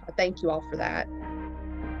 So thank you all for that.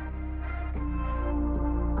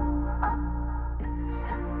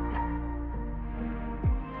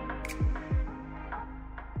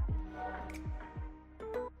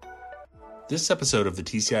 This episode of the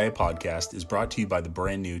TCIA podcast is brought to you by the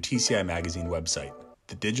brand new TCI Magazine website,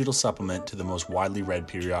 the digital supplement to the most widely read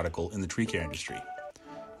periodical in the tree care industry.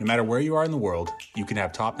 No matter where you are in the world, you can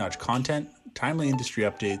have top-notch content, timely industry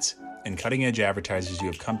updates, and cutting-edge advertisers you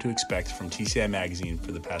have come to expect from TCI Magazine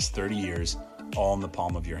for the past 30 years, all in the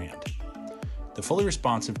palm of your hand. The fully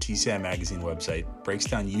responsive TCI Magazine website breaks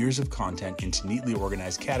down years of content into neatly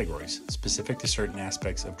organized categories specific to certain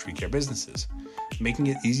aspects of tree care businesses, making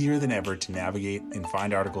it easier than ever to navigate and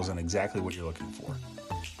find articles on exactly what you're looking for.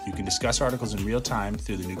 You can discuss articles in real time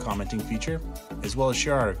through the new commenting feature, as well as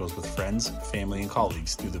share articles with friends, family, and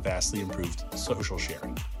colleagues through the vastly improved social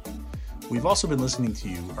sharing. We've also been listening to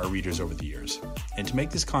you, our readers, over the years, and to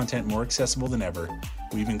make this content more accessible than ever,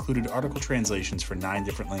 we've included article translations for 9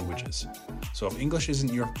 different languages. So if English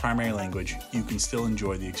isn't your primary language, you can still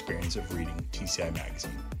enjoy the experience of reading TCI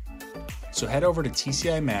Magazine. So head over to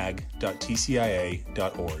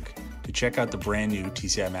tcimag.tcia.org to check out the brand new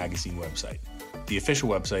TCI Magazine website, the official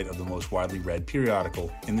website of the most widely read periodical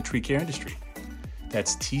in the tree care industry.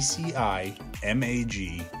 That's tcimag.tcia.org.